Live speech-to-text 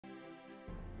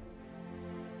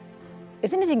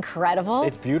Isn't it incredible?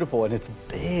 It's beautiful and it's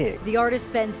big. The artist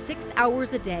spends 6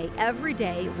 hours a day, every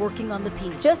day, working on the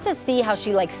piece. Just to see how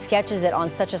she like sketches it on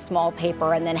such a small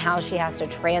paper and then how she has to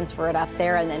transfer it up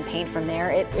there and then paint from there,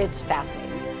 it's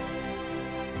fascinating.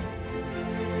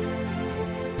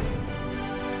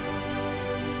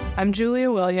 I'm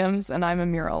Julia Williams, and I'm a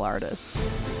mural artist.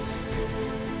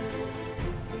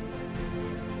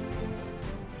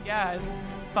 Yeah, it's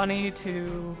funny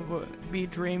to be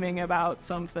dreaming about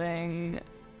something,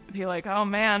 be like, oh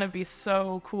man, it'd be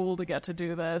so cool to get to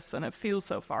do this, and it feels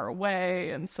so far away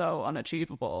and so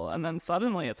unachievable, and then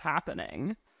suddenly it's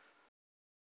happening.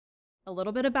 A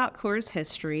little bit about Coors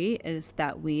history is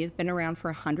that we've been around for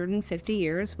 150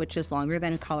 years, which is longer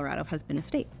than Colorado has been a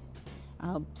state.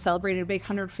 Celebrated a big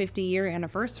 150-year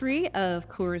anniversary of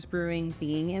Coors Brewing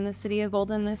being in the city of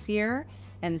Golden this year.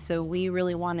 And so we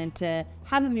really wanted to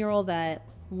have a mural that,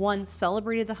 one,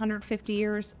 celebrated the 150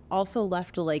 years, also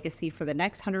left a legacy for the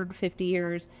next 150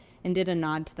 years, and did a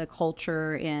nod to the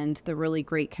culture and the really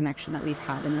great connection that we've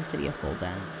had in the city of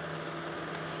Golden.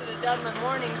 Should have done my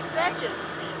morning stretches.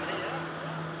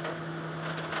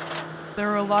 There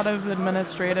were a lot of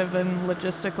administrative and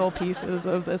logistical pieces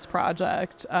of this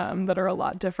project that are a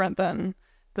lot different than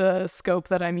the scope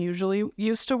that I'm usually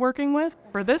used to working with.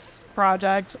 For this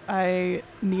project, I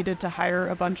needed to hire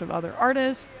a bunch of other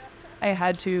artists. I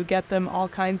had to get them all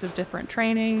kinds of different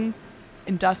training,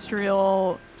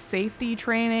 industrial safety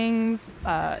trainings,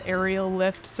 aerial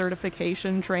lift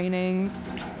certification trainings,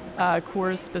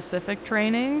 Coors-specific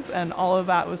trainings, and all of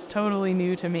that was totally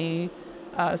new to me.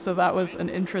 So that was an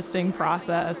interesting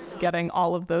process, getting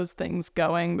all of those things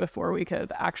going before we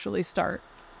could actually start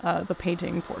the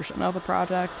painting portion of the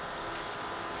project.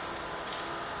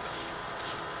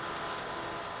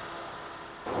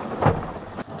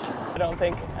 I don't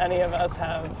think any of us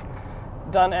have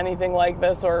done anything like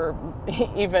this or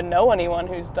even know anyone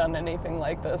who's done anything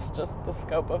like this. Just the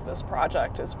scope of this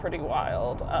project is pretty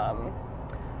wild.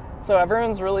 So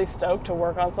everyone's really stoked to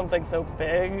work on something so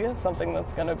big, something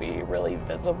that's going to be really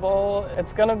visible.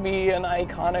 It's going to be an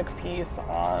iconic piece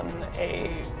on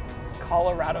a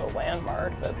Colorado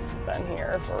landmark that's been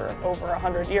here for over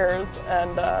 100 years,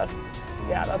 and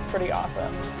yeah, that's pretty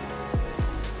awesome.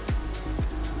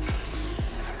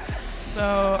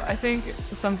 So I think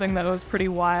something that was pretty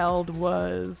wild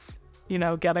was, you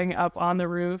know, getting up on the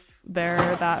roof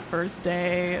there that first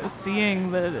day,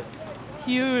 seeing the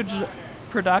huge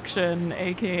production,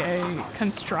 aka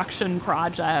construction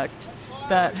project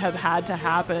that had to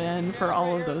happen for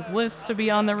all of those lifts to be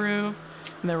on the roof.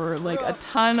 And there were like a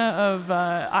ton of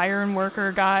iron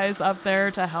worker guys up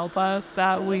there to help us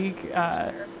that week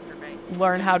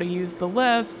learn how to use the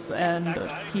lifts and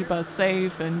keep us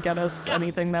safe and get us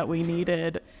anything that we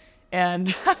needed.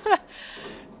 And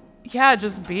yeah,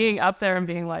 just being up there and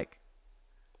being like,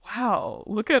 wow,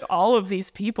 look at all of these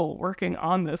people working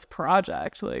on this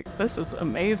project. Like, this is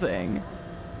amazing.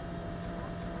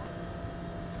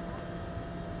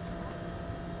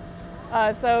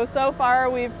 So far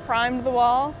we've primed the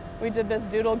wall. We did this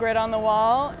doodle grid on the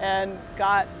wall and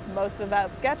got most of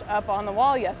that sketch up on the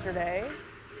wall yesterday.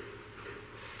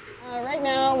 Right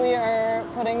now we are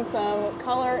putting some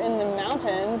color in the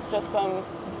mountains, just some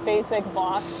basic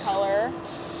block color.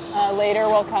 Later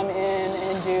we'll come in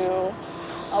and do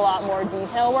a lot more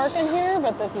detail work in here,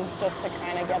 but this is just to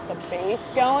kind of get the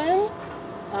base going.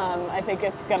 I think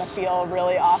it's going to feel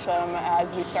really awesome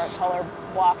as we start color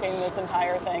blocking this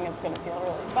entire thing. It's going to feel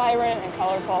really vibrant and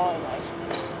colorful and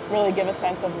like really give a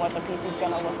sense of what the piece is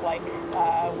going to look like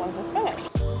once it's finished.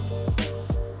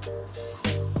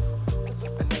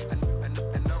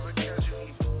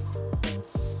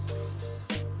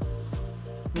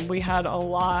 We had a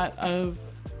lot of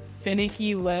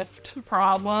finicky lift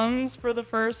problems for the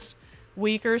first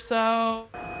week or so.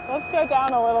 Let's go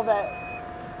down a little bit.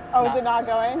 Oh, is it not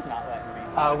going? It's not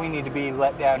letting me. We need to be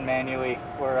let down manually.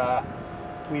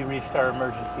 We reached our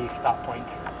emergency stop point.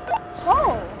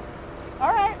 Oh,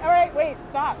 all right, wait,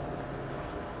 stop.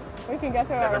 We can get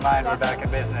to it. Never mind, we're back in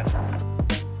business.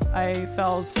 I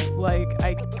felt like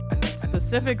I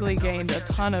specifically gained a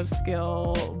ton of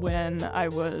skill when I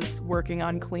was working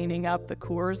on cleaning up the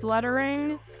Coors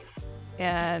lettering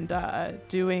and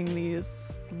doing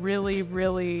these really,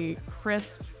 really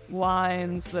crisp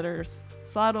lines that are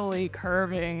subtly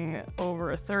curving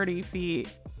over 30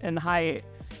 feet in height.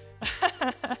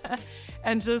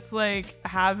 And just like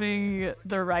having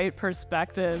the right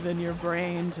perspective in your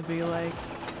brain to be like,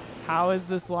 how is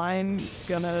this line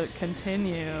gonna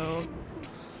continue?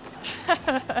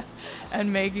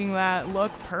 And making that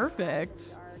look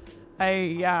perfect.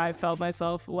 I felt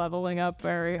myself leveling up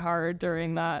very hard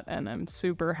during that, and I'm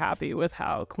super happy with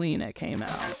how clean it came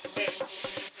out.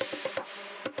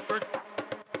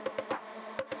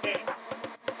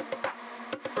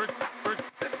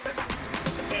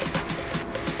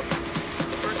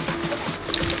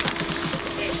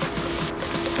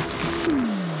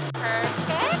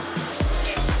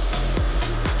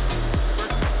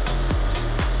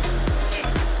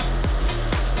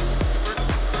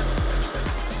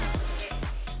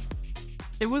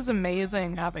 It was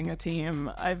amazing having a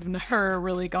team. I've never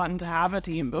really gotten to have a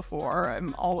team before.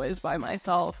 I'm always by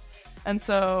myself. And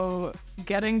so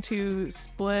getting to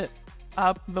split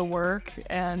up the work,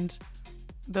 and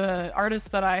the artists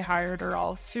that I hired are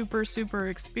all super, super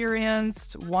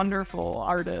experienced, wonderful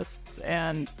artists,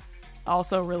 and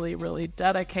also really, really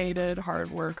dedicated, hard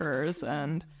workers.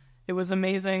 And it was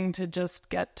amazing to just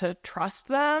get to trust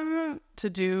them to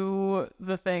do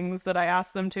the things that I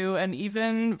asked them to, and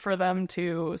even for them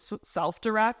to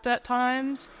self-direct at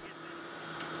times.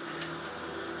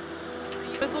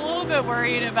 I was a little bit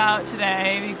worried about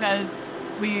today because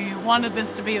we wanted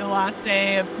this to be the last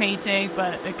day of painting,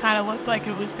 but it kind of looked like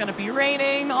it was going to be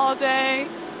raining all day.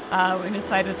 We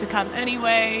decided to come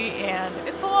anyway, and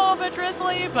it's a little bit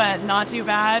drizzly, but not too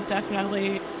bad.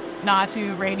 Definitely not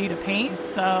too rainy to paint,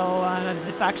 so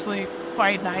it's actually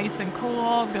quite nice and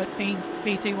cool, good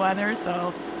painting weather,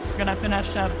 so we're gonna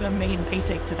finish up the main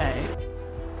painting today.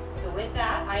 So with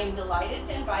that, I am delighted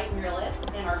to invite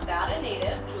muralist and Arvada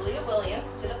native, Julia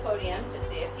Williams, to the podium to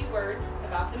say a few words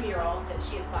about the mural that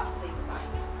she has thoughtfully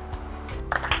designed.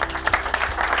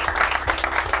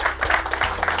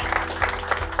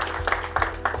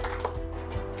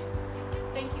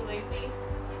 Thank you, Lacey.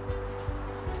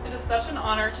 It is such an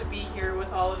honor to be here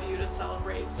with all of you to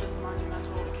celebrate this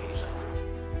monumental occasion.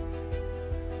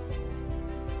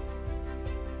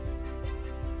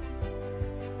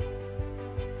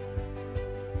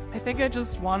 I think I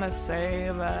just want to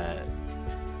say that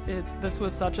this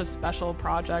was such a special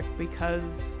project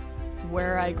because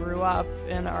where I grew up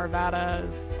in Arvada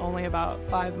is only about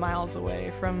 5 miles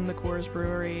away from the Coors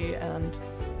brewery, and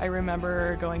I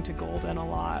remember going to Golden a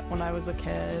lot when I was a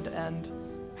kid and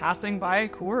passing by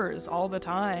Coors all the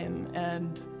time,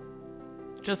 and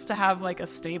just to have like a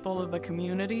staple of the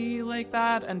community like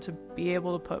that, and to be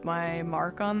able to put my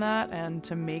mark on that and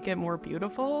to make it more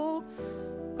beautiful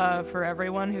for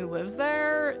everyone who lives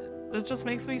there, it just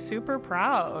makes me super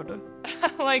proud.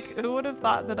 Like, who would have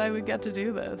thought that I would get to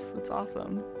do this? It's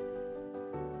awesome.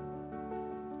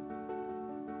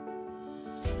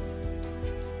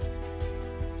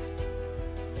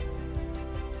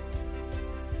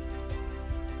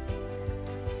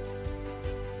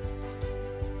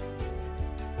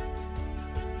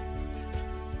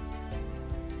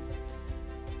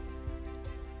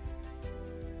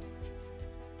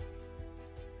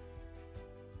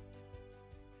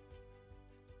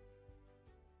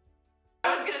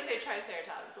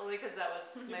 Triceratops, only because that was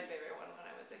my favorite one when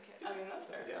I was a kid. I mean, that's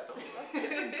fair. Yeah,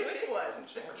 it's a good one.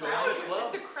 It's a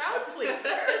crowd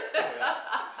pleaser.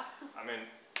 I mean,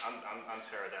 I'm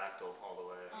pterodactyl all the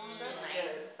way. Oh, that's Nice.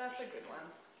 good. That's a good one.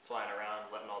 Flying around,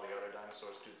 letting all the other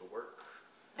dinosaurs do the work.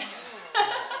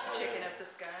 Chicken of the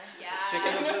sky. Yeah.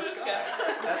 Chicken of the sky.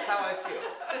 That's how I feel.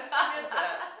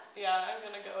 Yeah, I'm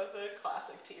gonna go with the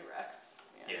classic T-Rex.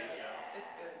 Yeah.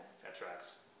 It's good. That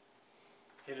tracks.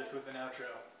 Hit us with an outro.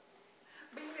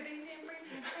 Alright,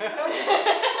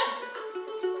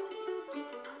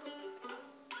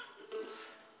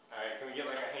 can we get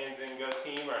like a hands in go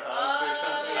team or hugs or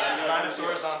something?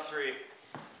 Dinosaurs on 3.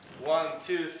 1,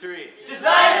 2, 3.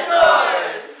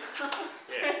 Dinosaurs!